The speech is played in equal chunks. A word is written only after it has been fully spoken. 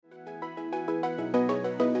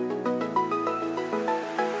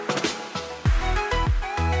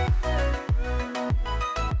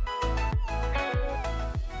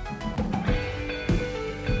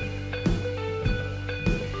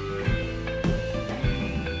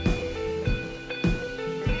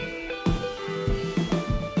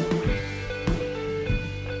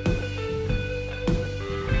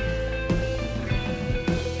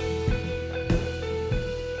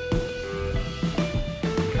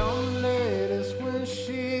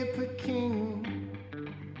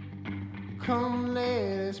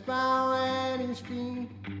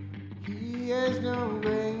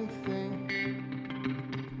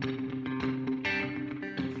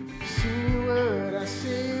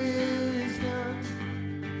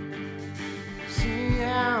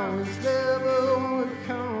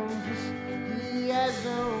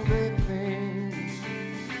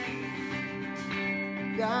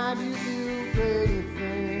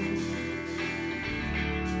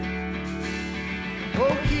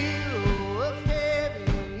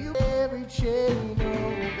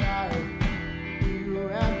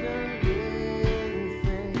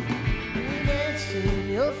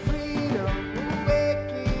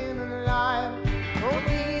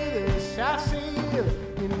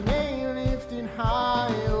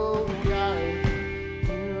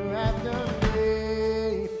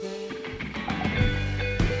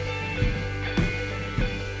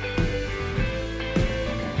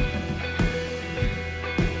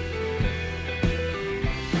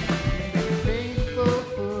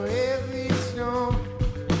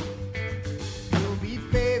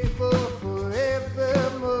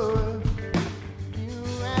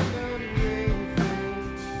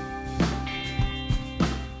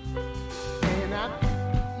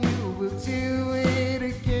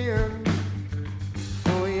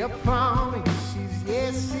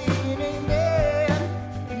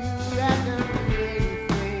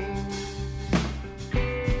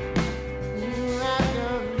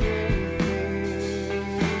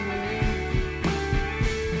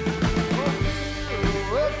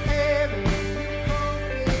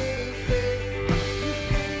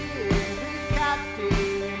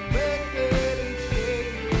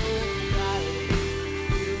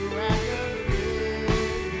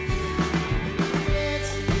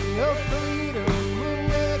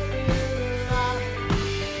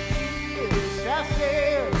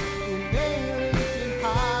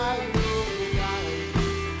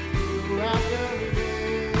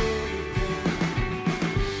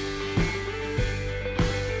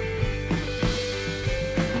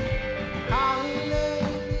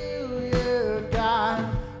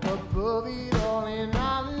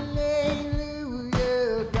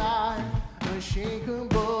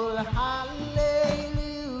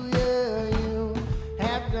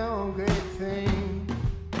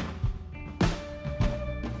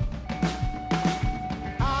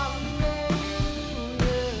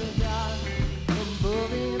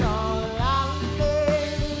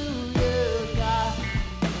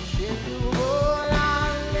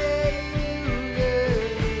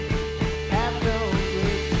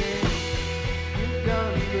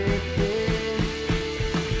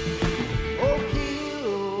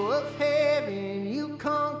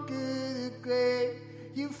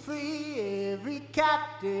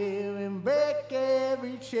captive and break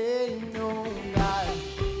every chain. Oh God,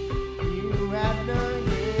 you have done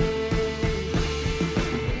it.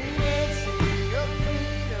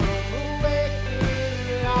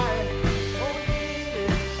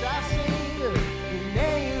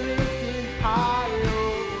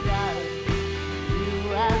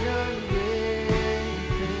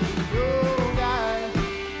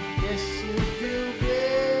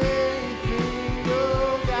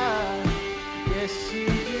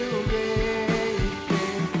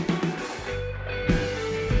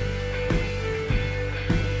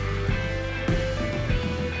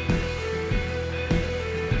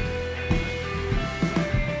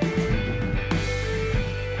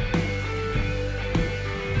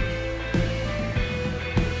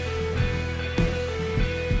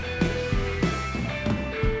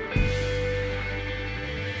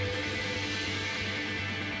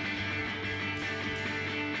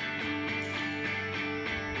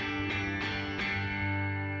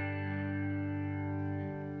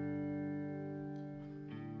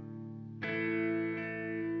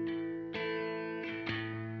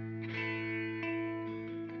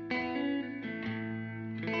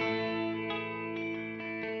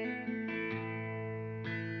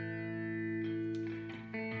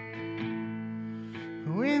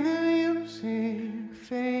 When the music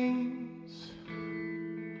fades,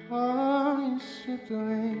 all is stripped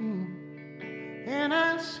away, and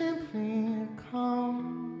I simply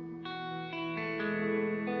come,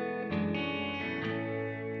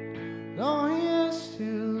 longing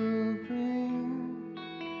to bring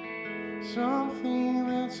something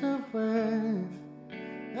that's of worth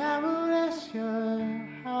that will bless your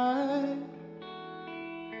heart.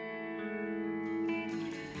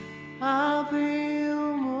 I'll bring you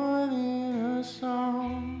more than a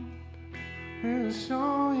song. A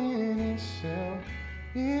song in itself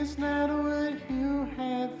is not what you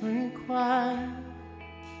have required.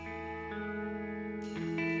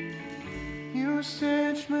 You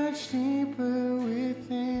search much deeper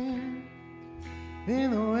within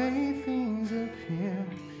than the way things appear.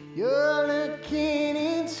 You're looking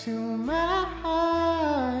into my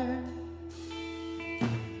heart.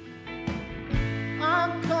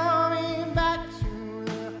 I'm coming back to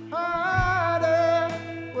the heart of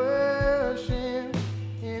worship,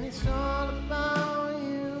 and it's all about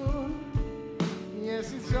you.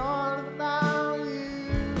 Yes, it's all about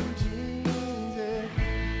you, Jesus.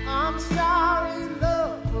 I'm sorry,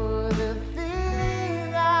 Lord, for the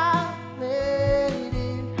things I made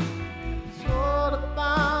it. It's all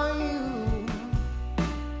about you.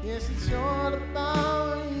 Yes, it's all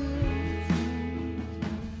about you.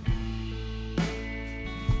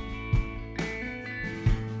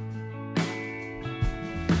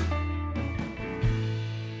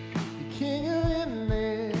 King of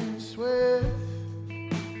endless worth,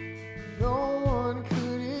 no one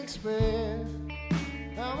could express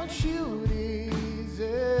how much you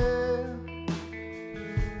deserve.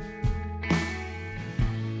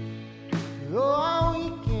 Though I'm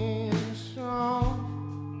weak and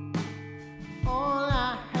strong, all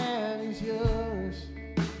I have is yours,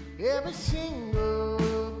 every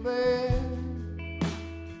single breath.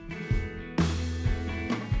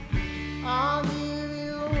 I'll give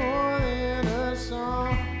you more than a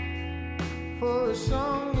song, for a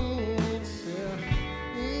song in itself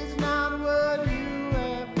is not what you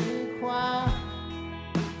have required.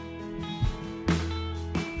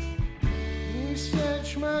 You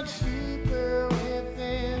search much deeper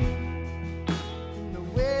within than the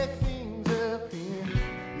way things appear.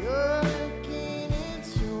 You're looking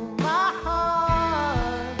into my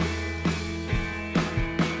heart.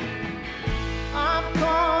 I'm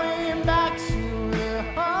going back to the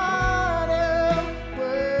heart of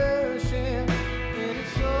worship, and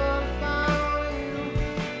it's all about you,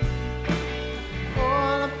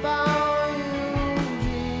 all about you,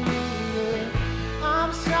 Jesus.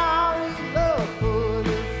 I'm sorry, Lord, for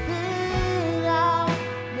the thing I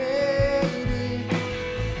made it.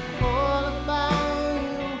 All about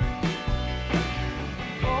you,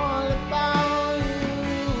 all about you,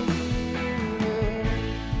 Jesus.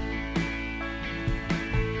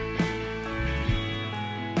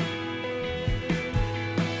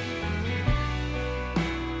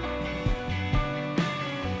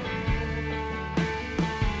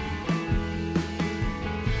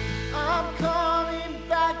 I'm coming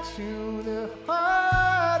back to the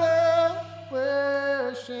heart of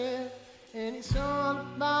worship, and it's all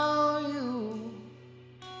about you.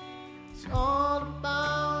 It's all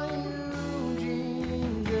about you,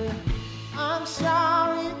 Jesus. I'm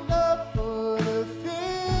sorry, Lord, for the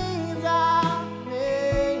things I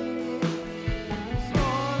made. It's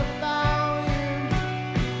all about you.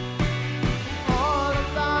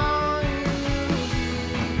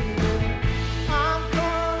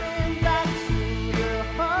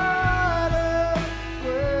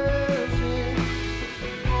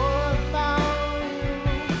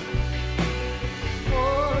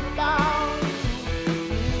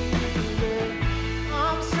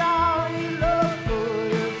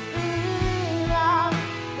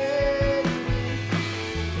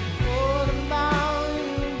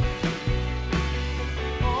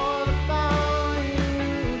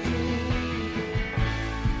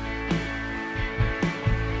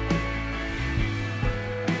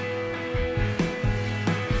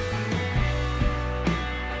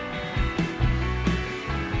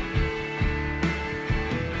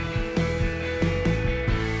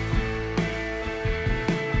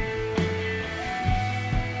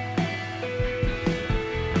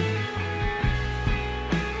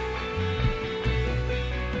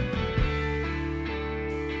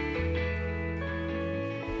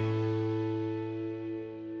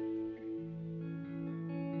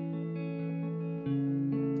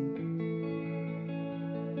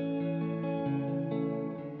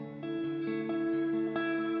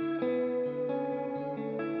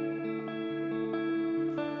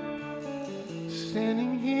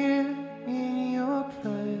 standing here in your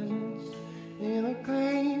presence, in a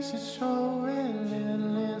grace that's so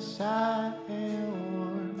relentless. I am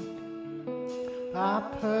warmed by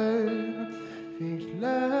perfect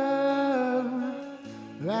love,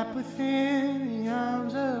 wrapped within the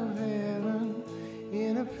arms of heaven,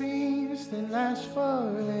 in a peace that lasts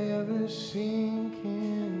forever,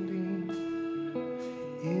 sinking deep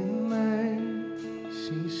in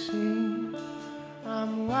mercy. See,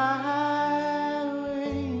 I'm wide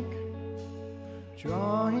awake,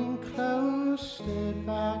 drawing close, led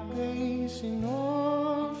by grace, and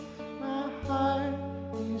all my heart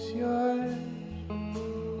is yours.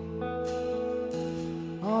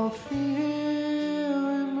 All fear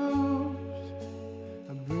removed,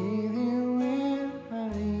 I breathe you in, I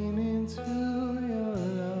lean into your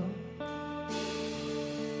love.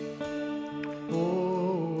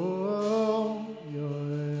 Oh, your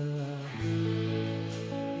love.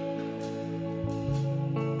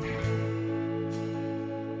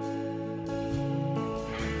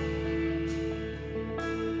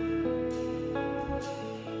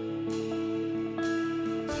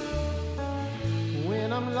 When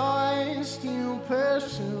I'm lost, you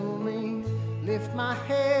pursue me. Lift my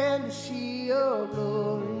head to see your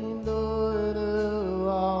glory, Lord of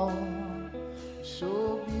all.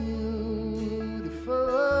 So beautiful.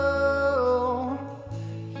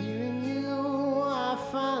 Here in you I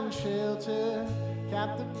find shelter,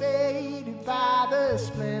 captivated by the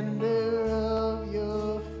splendor of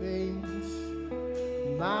your face.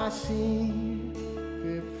 My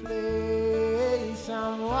secret place,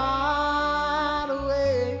 I'm wide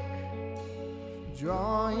awake,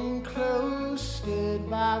 drawing close, led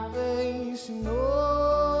by grace, and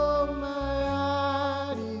all my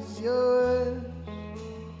heart is yours.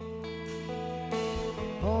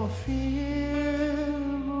 All fear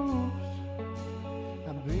moves, I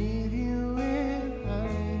breathe you in, I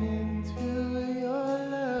lean into your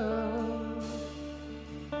love.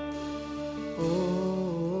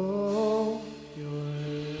 Oh, your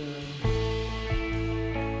love.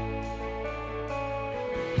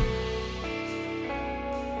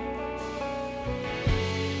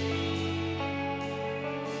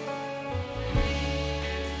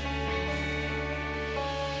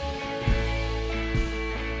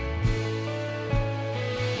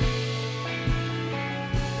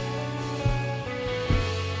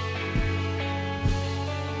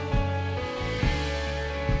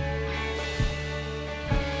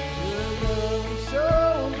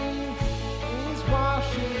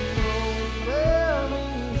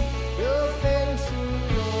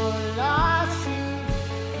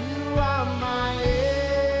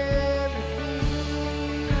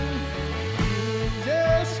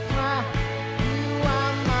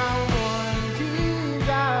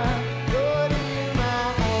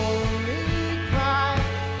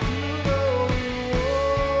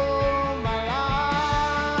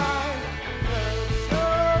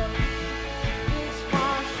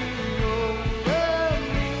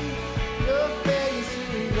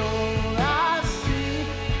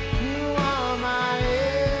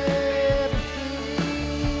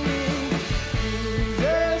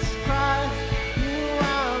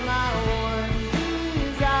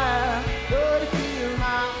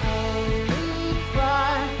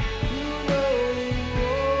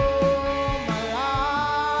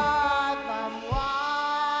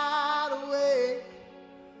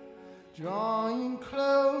 Drawing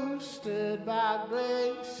close, stirred by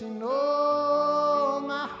grace, and all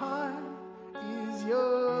my heart is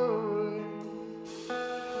yours.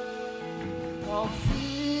 All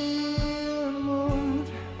fear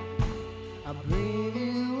removed, I breathe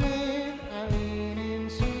you in, I lean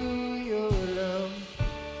into your love.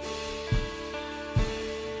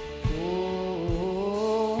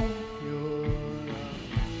 Oh, your love.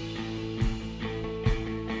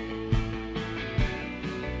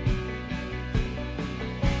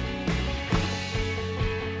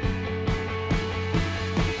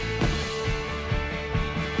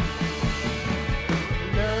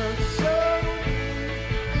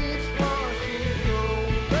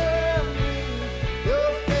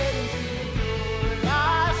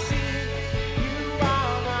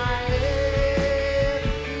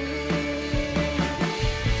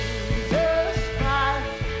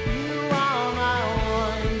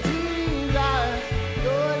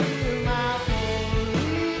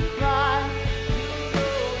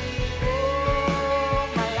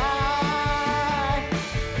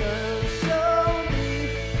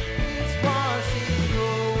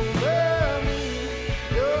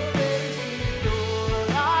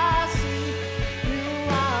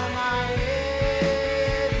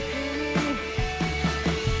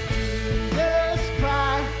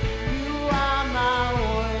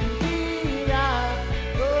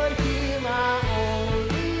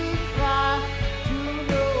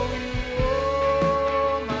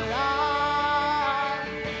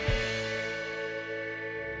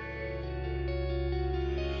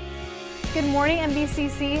 Good morning,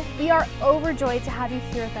 MBCC. We are overjoyed to have you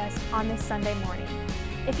here with us on this Sunday morning.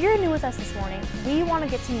 If you're new with us this morning, we want to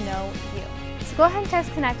get to know you. So go ahead and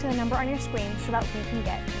text connect to the number on your screen so that we can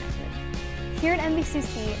get connected. Here at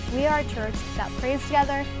MBCC, we are a church that prays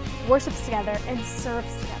together, worships together, and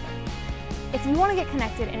serves together. If you want to get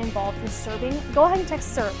connected and involved in serving, go ahead and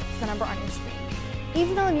text serve to the number on your screen.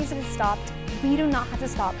 Even though the music has stopped, we do not have to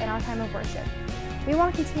stop in our time of worship. We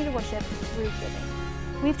want to continue to worship through giving.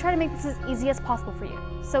 We've tried to make this as easy as possible for you,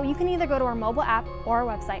 so you can either go to our mobile app or our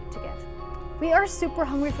website to give. We are super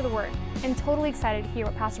hungry for the Word and totally excited to hear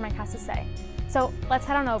what Pastor Mike has to say. So let's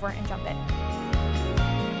head on over and jump in.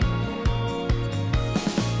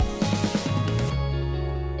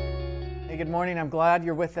 Hey, good morning. I'm glad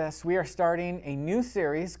you're with us. We are starting a new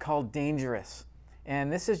series called Dangerous.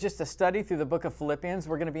 And this is just a study through the book of Philippians.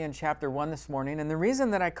 We're going to be in chapter 1 this morning. And the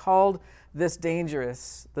reason that I called this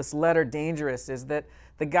letter dangerous, is that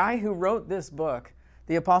the guy who wrote this book,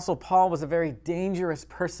 the Apostle Paul, was a very dangerous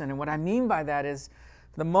person. And what I mean by that is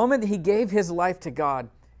the moment he gave his life to God,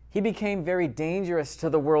 he became very dangerous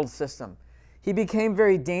to the world system. He became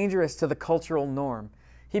very dangerous to the cultural norm.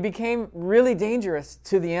 He became really dangerous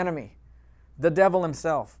to the enemy, the devil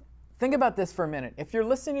himself. Think about this for a minute. If you're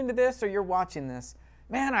listening to this or you're watching this,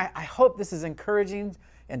 man, I hope this is encouraging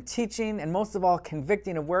and teaching and most of all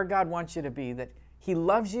convicting of where God wants you to be, that He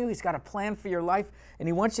loves you, He's got a plan for your life, and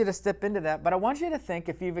He wants you to step into that. But I want you to think,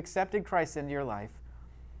 if you've accepted Christ into your life,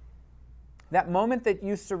 that moment that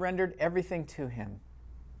you surrendered everything to Him.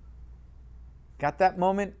 Got that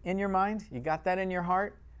moment in your mind? You got that in your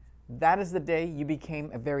heart? That is the day you became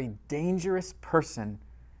a very dangerous person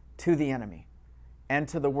to the enemy and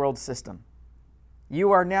to the world system.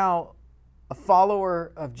 You are now a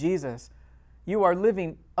follower of Jesus. You are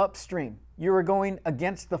living upstream. You are going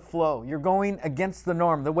against the flow. You're going against the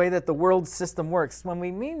norm, the way that the world system works. When we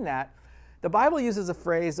mean that, the Bible uses a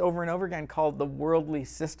phrase over and over again called the worldly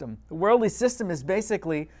system. The worldly system is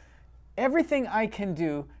basically everything I can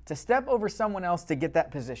do to step over someone else to get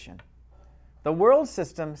that position. The world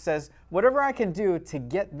system says, whatever I can do to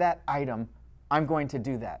get that item, I'm going to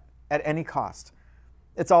do that at any cost.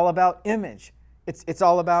 It's all about image. It's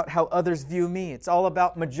all about how others view me. It's all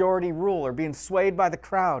about majority rule or being swayed by the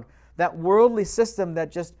crowd. That worldly system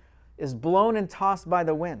that just is blown and tossed by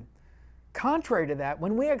the wind. Contrary to that,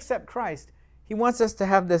 when we accept Christ, He wants us to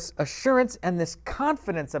have this assurance and this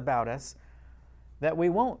confidence about us that we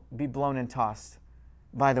won't be blown and tossed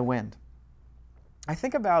by the wind. I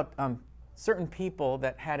think about certain people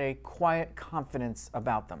that had a quiet confidence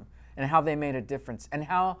about them and how they made a difference and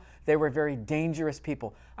how they were very dangerous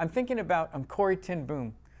people. I'm thinking about Corrie ten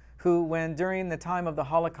Boom, who, when during the time of the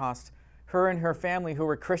Holocaust, her and her family, who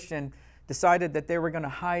were Christian, decided that they were going to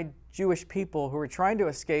hide Jewish people who were trying to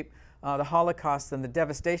escape the Holocaust and the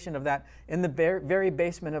devastation of that in the very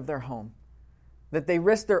basement of their home. That they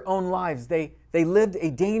risked their own lives. They lived a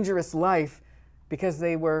dangerous life because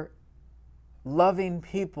they were loving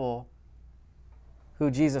people who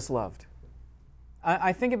Jesus loved.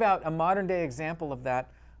 I think about a modern day example of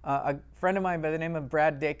that. A friend of mine by the name of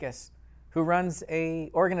Brad Dacus, who runs an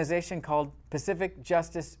organization called Pacific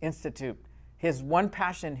Justice Institute. His one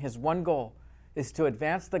passion, his one goal is to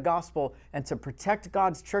advance the gospel and to protect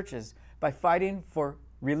God's churches by fighting for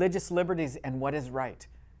religious liberties and what is right.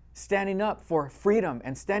 Standing up for freedom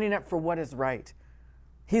and standing up for what is right.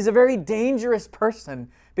 He's a very dangerous person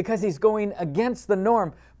because he's going against the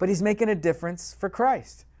norm, but he's making a difference for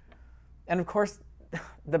Christ. And of course,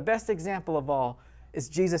 the best example of all is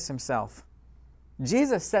Jesus Himself.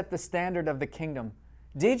 Jesus set the standard of the kingdom.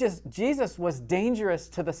 Jesus was dangerous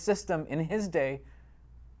to the system in His day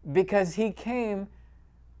because He came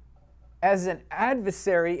as an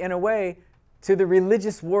adversary, in a way, to the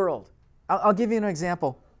religious world. I'll give you an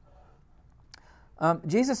example.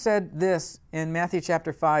 Jesus said this in Matthew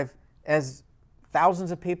chapter 5 as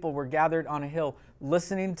thousands of people were gathered on a hill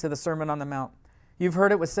listening to the Sermon on the Mount. You've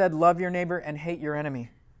heard it was said, love your neighbor and hate your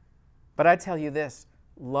enemy. But I tell you this,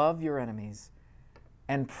 love your enemies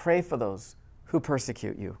and pray for those who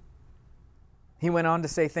persecute you. He went on to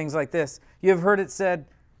say things like this. You have heard it said,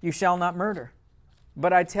 you shall not murder.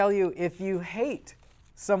 But I tell you, if you hate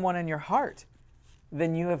someone in your heart,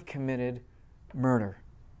 then you have committed murder.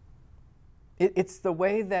 It's the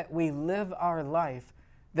way that we live our life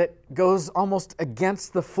that goes almost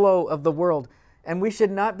against the flow of the world. And we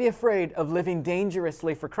should not be afraid of living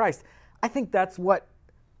dangerously for Christ. I think that's what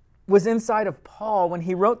was inside of Paul when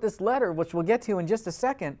he wrote this letter, which we'll get to in just a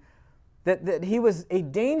second, that he was a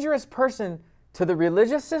dangerous person to the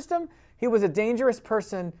religious system. He was a dangerous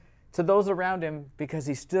person to those around him because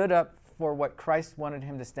he stood up for what Christ wanted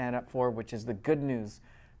him to stand up for, which is the good news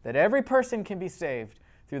that every person can be saved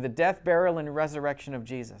through the death, burial, and resurrection of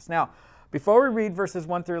Jesus. Now, before we read verses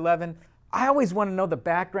 1 through 11, I always want to know the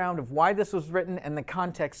background of why this was written and the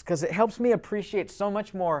context, because it helps me appreciate so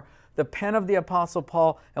much more the pen of the Apostle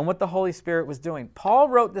Paul and what the Holy Spirit was doing. Paul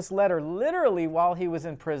wrote this letter literally while he was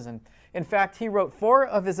in prison. In fact, he wrote 4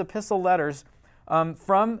 of his epistle letters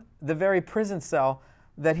from the very prison cell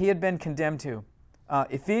that he had been condemned to.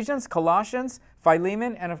 Ephesians, Colossians,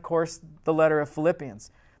 Philemon, and of course, the letter of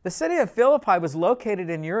Philippians. The city of Philippi was located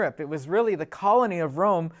in Europe. It was really the colony of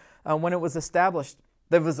Rome when it was established.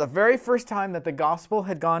 That was the very first time that the gospel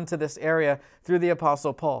had gone to this area through the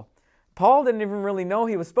Apostle Paul. Paul didn't even really know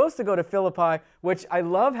he was supposed to go to Philippi, which I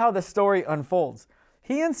love how the story unfolds.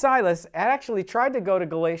 He and Silas actually tried to go to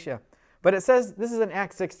Galatia, but it says, this is in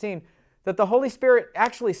Acts 16, that the Holy Spirit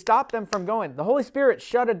actually stopped them from going. The Holy Spirit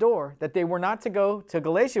shut a door that they were not to go to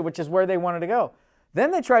Galatia, which is where they wanted to go.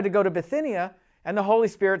 Then they tried to go to Bithynia, and the Holy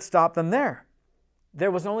Spirit stopped them there.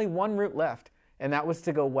 There was only one route left, and that was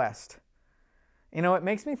to go west. You know, it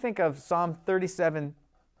makes me think of Psalm 37,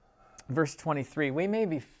 verse 23. We may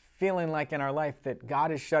be feeling like in our life that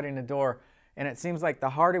God is shutting a door, and it seems like the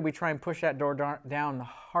harder we try and push that door down, the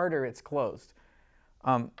harder it's closed.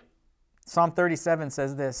 Psalm 37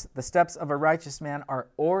 says this, "The steps of a righteous man are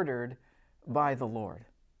ordered by the Lord."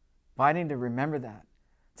 I need to remember that.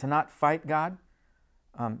 To not fight God,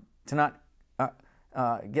 to not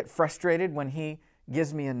get frustrated when He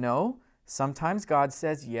gives me a no. Sometimes God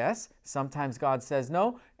says yes, sometimes God says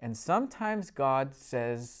no, and sometimes God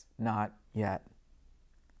says not yet.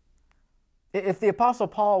 If the Apostle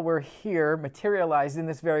Paul were here, materialized in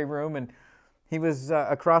this very room, and he was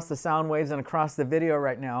across the sound waves and across the video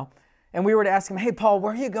right now, and we were to ask him, "Hey, Paul,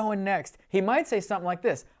 where are you going next?" He might say something like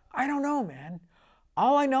this, "I don't know, man.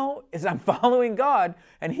 All I know is I'm following God,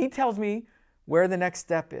 and He tells me where the next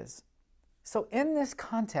step is." So in this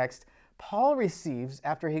context, Paul receives,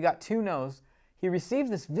 after he got 2 no's, he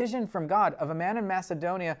receives this vision from God of a man in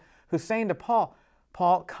Macedonia who's saying to Paul,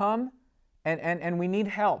 "Paul, come and we need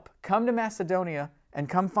help. Come to Macedonia and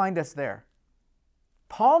come find us there."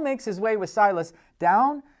 Paul makes his way with Silas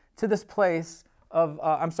down to this place of,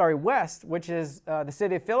 west, which is the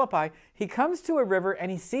city of Philippi. He comes to a river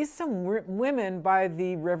and he sees some women by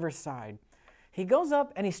the riverside. He goes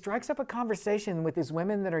up and he strikes up a conversation with these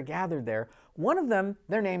women that are gathered there. One of them,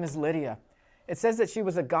 their name is Lydia. It says that she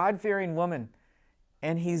was a God-fearing woman.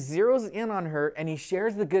 And he zeroes in on her and he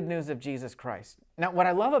shares the good news of Jesus Christ. Now, what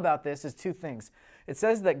I love about this is 2 things. It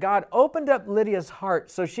says that God opened up Lydia's heart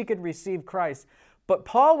so she could receive Christ. But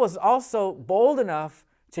Paul was also bold enough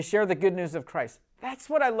to share the good news of Christ. That's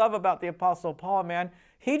what I love about the Apostle Paul, man.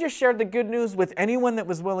 He just shared the good news with anyone that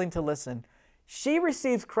was willing to listen. She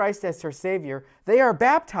receives Christ as her Savior. They are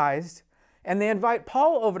baptized, and they invite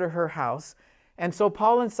Paul over to her house. And so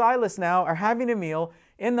Paul and Silas now are having a meal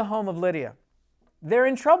in the home of Lydia. They're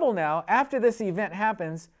in trouble now after this event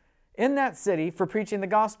happens in that city for preaching the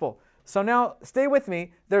gospel. So now, stay with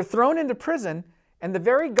me. They're thrown into prison, and the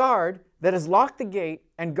very guard that has locked the gate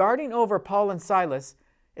and guarding over Paul and Silas,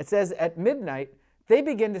 it says at midnight, they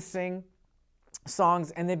begin to sing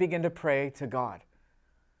songs and they begin to pray to God.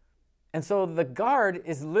 And so the guard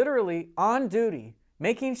is literally on duty,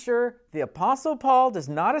 making sure the Apostle Paul does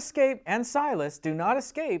not escape and Silas do not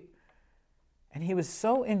escape. And he was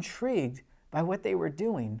so intrigued by what they were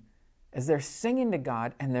doing as they're singing to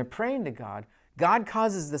God and they're praying to God. God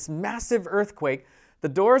causes this massive earthquake. The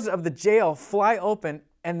doors of the jail fly open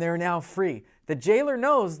and they're now free. The jailer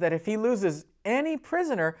knows that if he loses any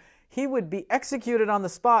prisoner, he would be executed on the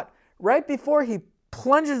spot. Right before he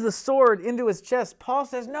plunges the sword into his chest, Paul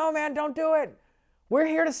says, "No, man, don't do it. We're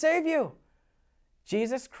here to save you."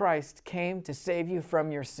 Jesus Christ came to save you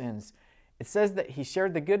from your sins. It says that he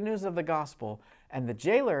shared the good news of the gospel, and the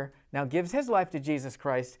jailer now gives his life to Jesus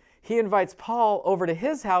Christ. He invites Paul over to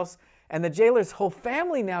his house, and the jailer's whole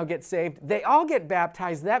family now gets saved. They all get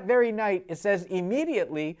baptized that very night. It says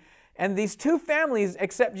immediately, and these 2 families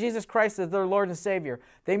accept Jesus Christ as their Lord and Savior.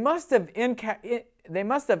 They must have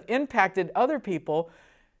impacted other people,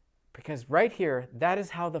 because right here, that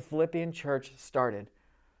is how the Philippian church started.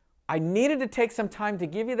 I needed to take some time to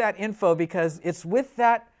give you that info because it's with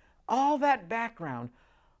that, all that background,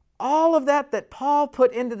 all of that Paul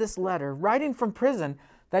put into this letter, writing from prison,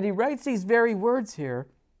 that he writes these very words here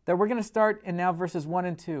that we're going to start in now verses 1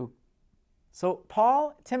 and 2. So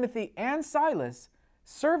Paul, Timothy, and Silas,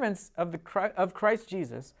 servants of Christ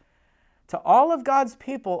Jesus, to all of God's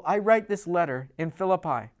people, I write this letter in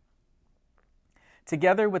Philippi,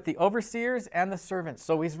 together with the overseers and the servants.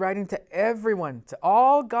 So he's writing to everyone, to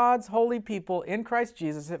all God's holy people in Christ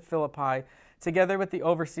Jesus at Philippi, together with the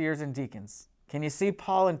overseers and deacons. Can you see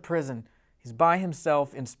Paul in prison? He's by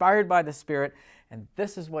himself, inspired by the Spirit, and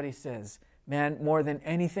this is what he says. Man, more than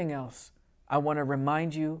anything else, I want to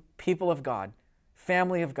remind you, people of God,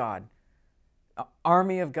 family of God,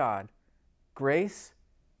 army of God, grace,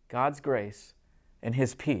 God's grace, and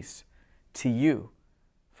His peace to you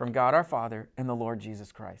from God our Father and the Lord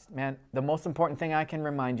Jesus Christ. Man, the most important thing I can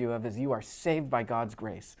remind you of is you are saved by God's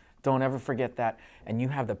grace. Don't ever forget that. And you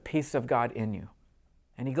have the peace of God in you.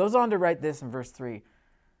 And he goes on to write this in verse 3.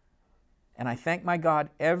 And I thank my God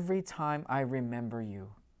every time I remember you.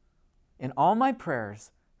 In all my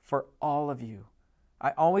prayers for all of you,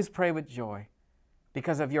 I always pray with joy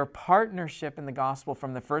because of your partnership in the gospel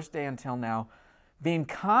from the first day until now, being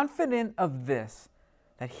confident of this,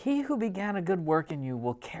 that he who began a good work in you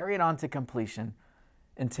will carry it on to completion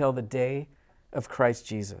until the day of Christ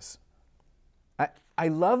Jesus. I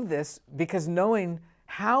love this because knowing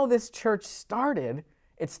how this church started,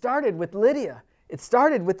 it started with Lydia. It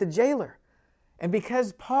started with the jailer. And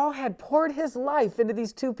because Paul had poured his life into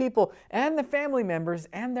these two people and the family members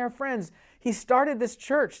and their friends, he started this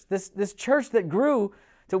church, this church that grew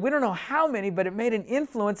to we don't know how many, but it made an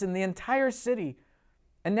influence in the entire city.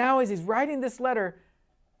 And now as he's writing this letter,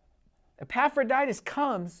 Epaphroditus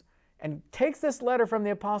comes and takes this letter from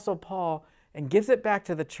the Apostle Paul and gives it back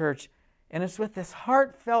to the church. And it's with this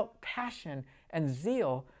heartfelt passion and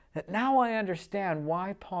zeal that now I understand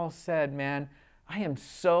why Paul said, man, I am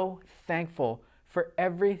so thankful for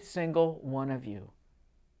every single one of you.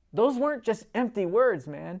 Those weren't just empty words,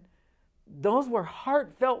 man. Those were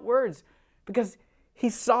heartfelt words because he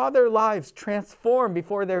saw their lives transformed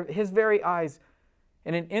before his very eyes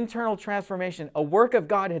in an internal transformation. A work of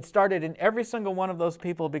God had started in every single one of those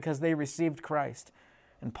people because they received Christ.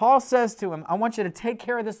 And Paul says to him, I want you to take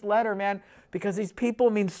care of this letter, man, because these people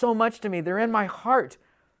mean so much to me. They're in my heart.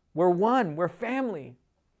 We're one. We're family.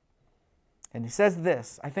 And he says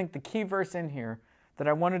this, I think the key verse in here that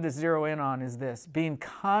I wanted to zero in on is this, being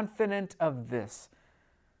confident of this,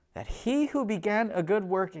 that he who began a good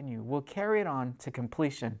work in you will carry it on to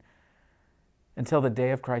completion until the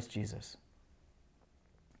day of Christ Jesus.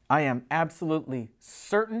 I am absolutely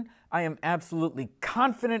certain, I am absolutely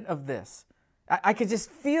confident of this. I could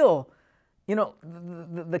just feel,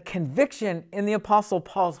 the conviction in the Apostle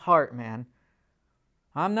Paul's heart, man.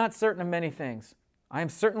 I'm not certain of many things. I am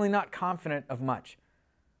certainly not confident of much.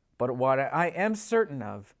 But what I am certain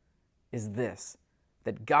of is this,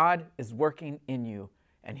 that God is working in you,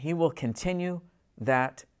 and He will continue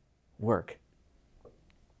that work.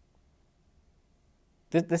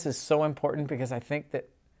 This is so important because I think that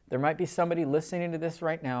there might be somebody listening to this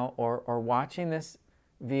right now or watching this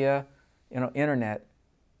via internet,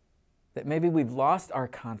 that maybe we've lost our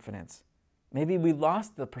confidence. Maybe we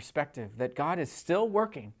lost the perspective that God is still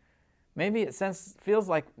working. Maybe it feels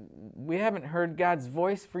like we haven't heard God's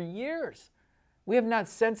voice for years. We have not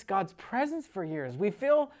sensed God's presence for years. We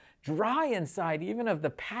feel dry inside, even of the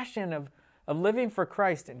passion of living for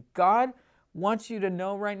Christ. And God wants you to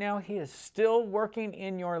know right now He is still working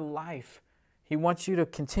in your life. He wants you to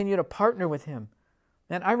continue to partner with Him.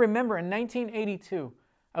 And I remember in 1982,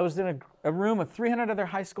 I was in a room of 300 other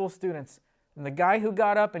high school students, and the guy who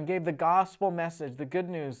got up and gave the gospel message, the good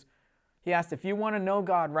news, he asked, if you want to know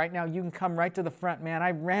God right now, you can come right to the front. Man,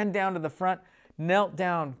 I ran down to the front, knelt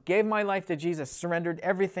down, gave my life to Jesus, surrendered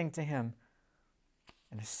everything to Him.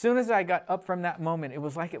 And as soon as I got up from that moment, it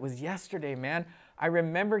was like it was yesterday, man. I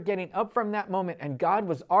remember getting up from that moment, and God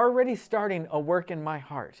was already starting a work in my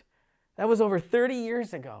heart. That was over 30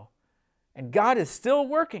 years ago, and God is still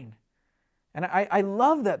working. And I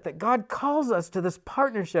love that God calls us to this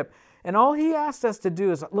partnership. And all He asks us to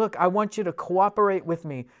do is, look, I want you to cooperate with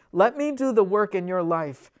me. Let me do the work in your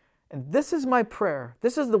life. And this is my prayer.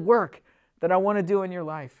 This is the work that I want to do in your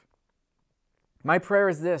life. My prayer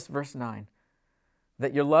is this, verse 9,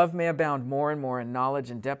 that your love may abound more and more in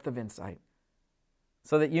knowledge and depth of insight,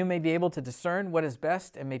 so that you may be able to discern what is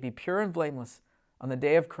best and may be pure and blameless on the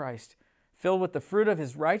day of Christ, filled with the fruit of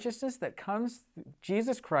His righteousness that comes through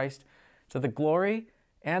Jesus Christ, to the glory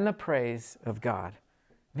and the praise of God.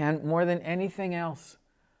 Man, more than anything else,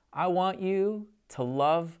 I want you to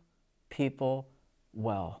love people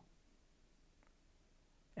well.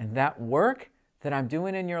 And that work that I'm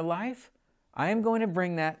doing in your life, I am going to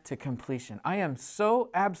bring that to completion. I am so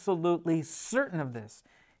absolutely certain of this.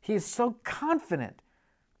 He is so confident.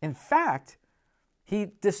 In fact,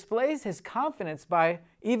 he displays his confidence by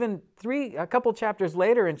even a couple chapters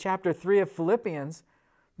later in chapter 3 of Philippians,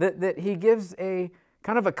 that he gives a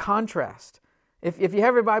kind of a contrast. If you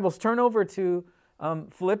have your Bibles, turn over to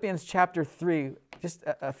Philippians chapter 3, just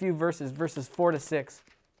a few verses 4 to 6.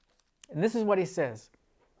 And this is what he says.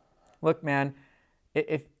 Look, man,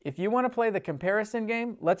 if you want to play the comparison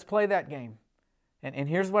game, let's play that game. And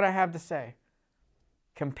here's what I have to say.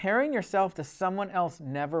 Comparing yourself to someone else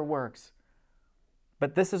never works.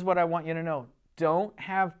 But this is what I want you to know. Don't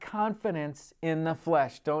have confidence in the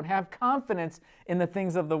flesh. Don't have confidence in the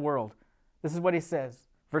things of the world. This is what he says,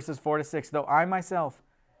 verses 4 to 6. Though I myself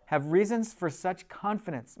have reasons for such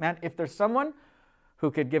confidence. Man, if there's someone who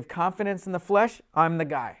could give confidence in the flesh, I'm the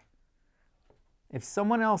guy. If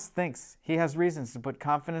someone else thinks he has reasons to put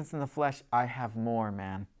confidence in the flesh, I have more,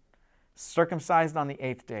 man. Circumcised on the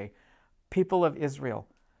 8th day, people of Israel,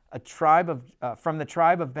 a tribe from the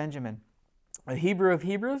tribe of Benjamin, a Hebrew of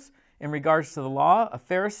Hebrews, in regards to the law, a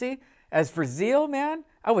Pharisee. As for zeal, man,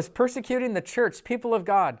 I was persecuting the church, people of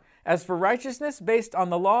God. As for righteousness based on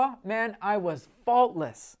the law, man, I was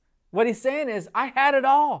faultless. What he's saying is, I had it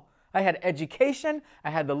all. I had education,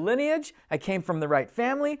 I had the lineage, I came from the right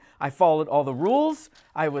family, I followed all the rules,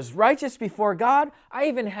 I was righteous before God, I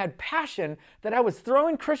even had passion that I was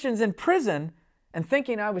throwing Christians in prison and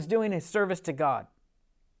thinking I was doing a service to God.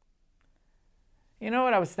 You know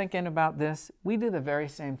what I was thinking about this? We do the very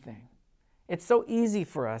same thing. It's so easy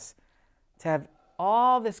for us to have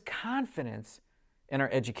all this confidence in our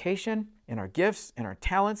education, in our gifts, in our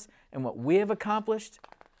talents, and what we have accomplished.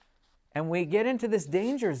 And we get into this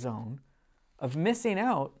danger zone of missing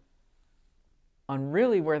out on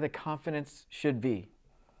really where the confidence should be.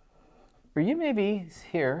 Or you may be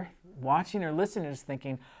here watching or listening just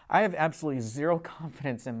thinking, I have absolutely zero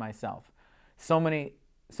confidence in myself. So many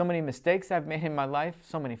mistakes I've made in my life,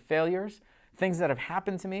 so many failures, things that have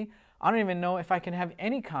happened to me. I don't even know if I can have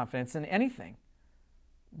any confidence in anything.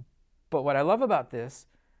 But what I love about this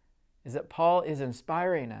is that Paul is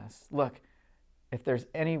inspiring us. Look, if there's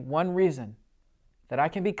any one reason that I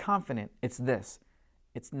can be confident, it's this.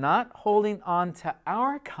 It's not holding on to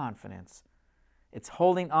our confidence. It's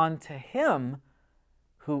holding on to Him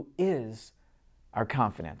who is our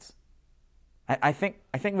confidence. I think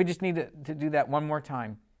we just need to do that one more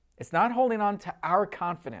time. It's not holding on to our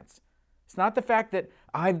confidence. It's not the fact that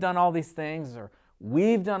I've done all these things or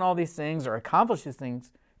we've done all these things or accomplished these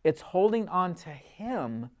things. It's holding on to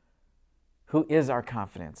Him who is our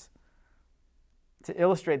confidence. To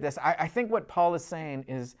illustrate this, I think what Paul is saying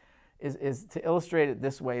is to illustrate it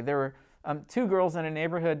this way. There were two girls in a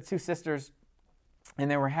neighborhood, two sisters, and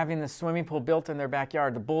they were having this swimming pool built in their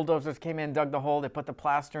backyard. The bulldozers came in, dug the hole, they put the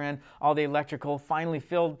plaster in, all the electrical, finally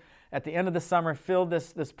filled, at the end of the summer, filled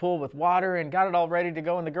this pool with water and got it all ready to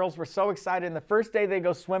go. And the girls were so excited. And the first day they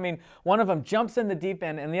go swimming, one of them jumps in the deep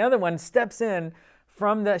end and the other one steps in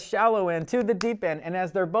from the shallow end to the deep end. And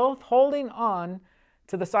as they're both holding on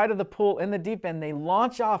to the side of the pool in the deep end, they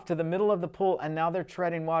launch off to the middle of the pool, and now they're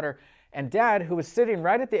treading water. And Dad, who was sitting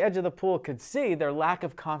right at the edge of the pool, could see their lack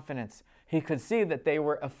of confidence. He could see that they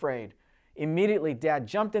were afraid. Immediately, Dad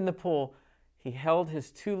jumped in the pool. He held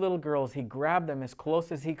his two little girls. He grabbed them as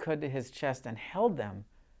close as he could to his chest and held them.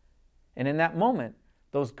 And in that moment,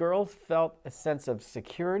 those girls felt a sense of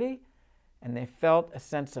security, and they felt a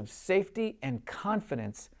sense of safety and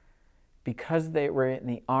confidence because they were in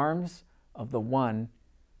the arms of the one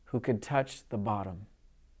who could touch the bottom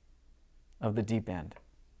of the deep end.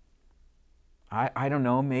 I don't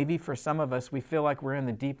know, maybe for some of us, we feel like we're in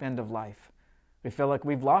the deep end of life. We feel like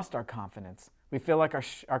we've lost our confidence. We feel like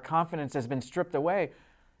our confidence has been stripped away.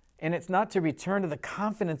 And it's not to return to the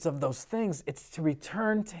confidence of those things, it's to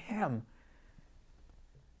return to Him.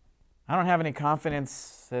 I don't have any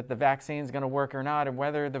confidence that the vaccine is going to work or not, and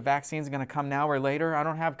whether the vaccine is going to come now or later. I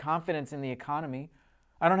don't have confidence in the economy.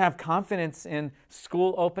 I don't have confidence in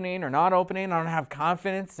school opening or not opening. I don't have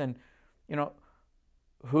confidence in,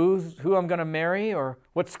 who I'm going to marry or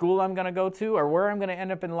what school I'm going to go to or where I'm going to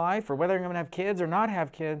end up in life or whether I'm going to have kids or not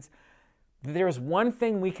have kids. There's one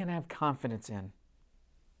thing we can have confidence in,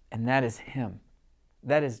 and that is Him.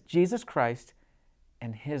 That is Jesus Christ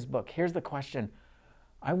and His book. Here's the question.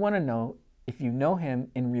 I want to know if you know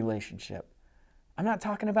Him in relationship. I'm not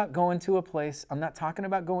talking about going to a place. I'm not talking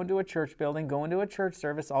about going to a church building, going to a church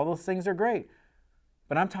service. All those things are great.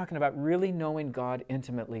 But I'm talking about really knowing God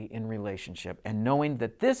intimately in relationship and knowing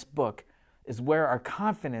that this book is where our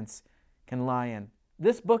confidence can lie in.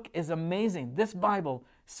 This book is amazing. This Bible,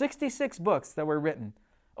 66 books that were written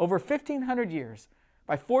over 1,500 years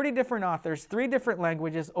by 40 different authors, 3 different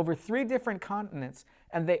languages, over 3 different continents,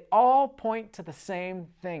 and they all point to the same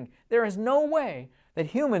thing. There is no way that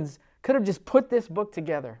humans could have just put this book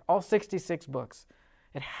together, all 66 books.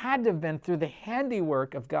 It had to have been through the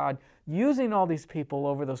handiwork of God using all these people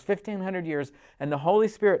over those 1,500 years, and the Holy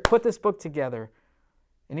Spirit put this book together.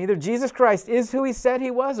 And either Jesus Christ is who He said He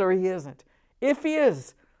was or He isn't. If He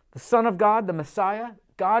is the Son of God, the Messiah,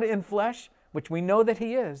 God in flesh, which we know that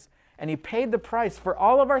he is, and he paid the price for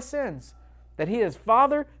all of our sins, that he is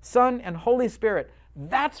Father, Son, and Holy Spirit.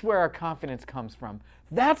 That's where our confidence comes from.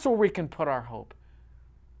 That's where we can put our hope.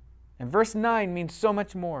 And verse 9 means so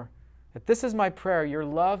much more, that this is my prayer, your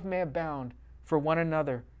love may abound for one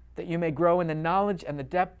another, that you may grow in the knowledge and the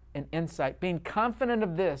depth and insight, being confident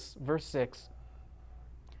of this, verse 6,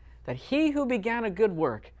 that he who began a good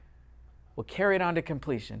work will carry it on to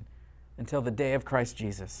completion until the day of Christ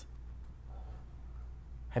Jesus.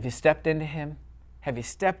 Have you stepped into him? Have you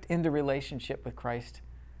stepped into relationship with Christ?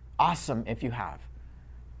 Awesome if you have.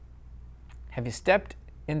 Have you stepped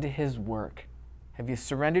into his work? Have you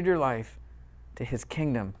surrendered your life to his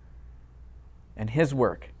kingdom and his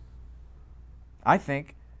work? I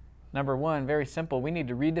think, number one, very simple, we need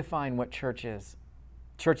to redefine what church is.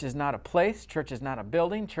 Church is not a place. Church is not a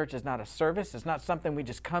building. Church is not a service. It's not something we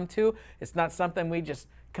just come to. It's not something we just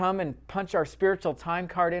come and punch our spiritual time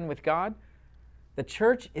card in with God. The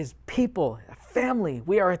church is people, a family.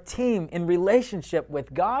 We are a team in relationship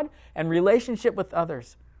with God and relationship with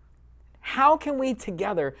others. How can we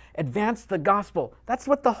together advance the gospel? That's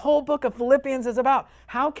what the whole book of Philippians is about.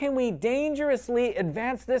 How can we dangerously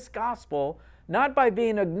advance this gospel, not by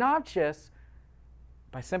being obnoxious,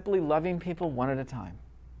 by simply loving people one at a time?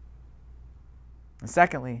 And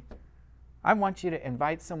secondly, I want you to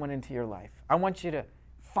invite someone into your life. I want you to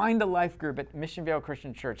find a life group at Mission Vale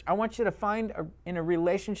Christian Church. I want you to find in a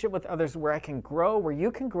relationship with others where I can grow, where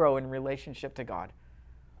you can grow in relationship to God.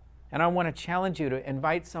 And I want to challenge you to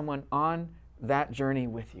invite someone on that journey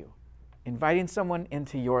with you, inviting someone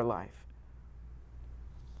into your life.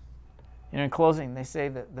 In closing, they say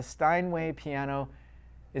that the Steinway piano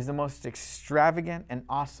is the most extravagant and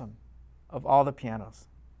awesome of all the pianos.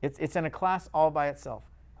 It's in a class all by itself.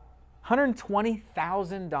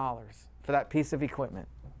 $120,000 for that piece of equipment.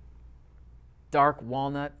 Dark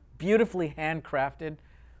walnut, beautifully handcrafted.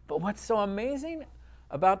 But what's so amazing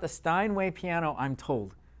about the Steinway piano, I'm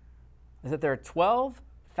told, is that there are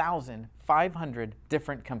 12,500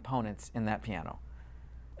 different components in that piano,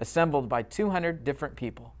 assembled by 200 different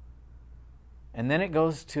people. And then it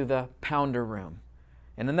goes to the pounder room.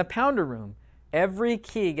 And in the pounder room, every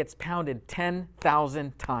key gets pounded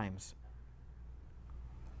 10,000 times,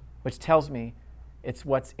 which tells me it's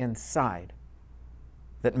what's inside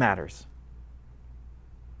that matters.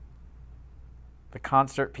 The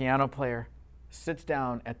concert piano player sits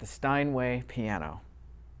down at the Steinway piano.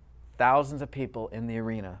 Thousands of people in the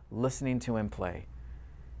arena listening to him play.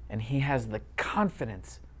 And he has the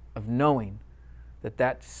confidence of knowing that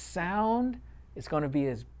that sound is going to be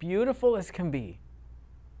as beautiful as can be,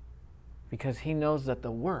 because he knows that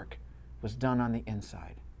the work was done on the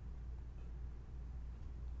inside.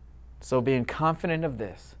 So being confident of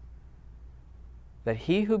this, that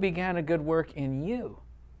he who began a good work in you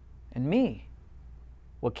and me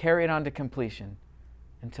will carry it on to completion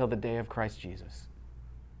until the day of Christ Jesus.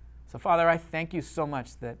 So Father, I thank you so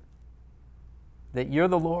much that you're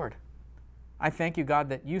the Lord. I thank you, God,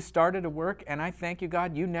 that you started a work, and I thank you,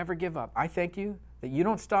 God, you never give up. I thank you that you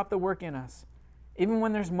don't stop the work in us. Even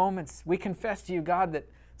when there's moments, we confess to you, God, that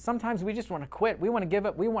sometimes we just want to quit. We want to give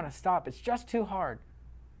up. We want to stop. It's just too hard.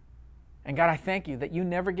 And God, I thank you that you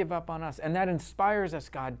never give up on us. And that inspires us,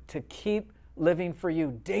 God, to keep living for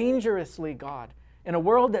you dangerously, God. In a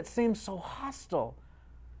world that seems so hostile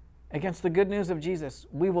against the good news of Jesus,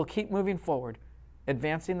 we will keep moving forward,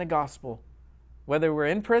 advancing the gospel, whether we're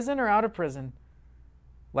in prison or out of prison.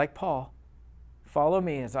 Like Paul, follow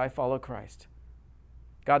me as I follow Christ.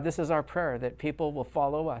 God, this is our prayer, that people will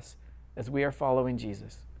follow us as we are following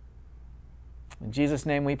Jesus. In Jesus'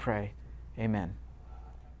 name we pray, amen.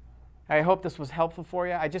 I hope this was helpful for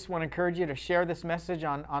you. I just want to encourage you to share this message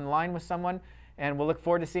online with someone, and we'll look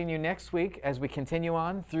forward to seeing you next week as we continue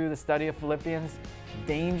on through the study of Philippians,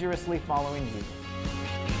 dangerously following Jesus.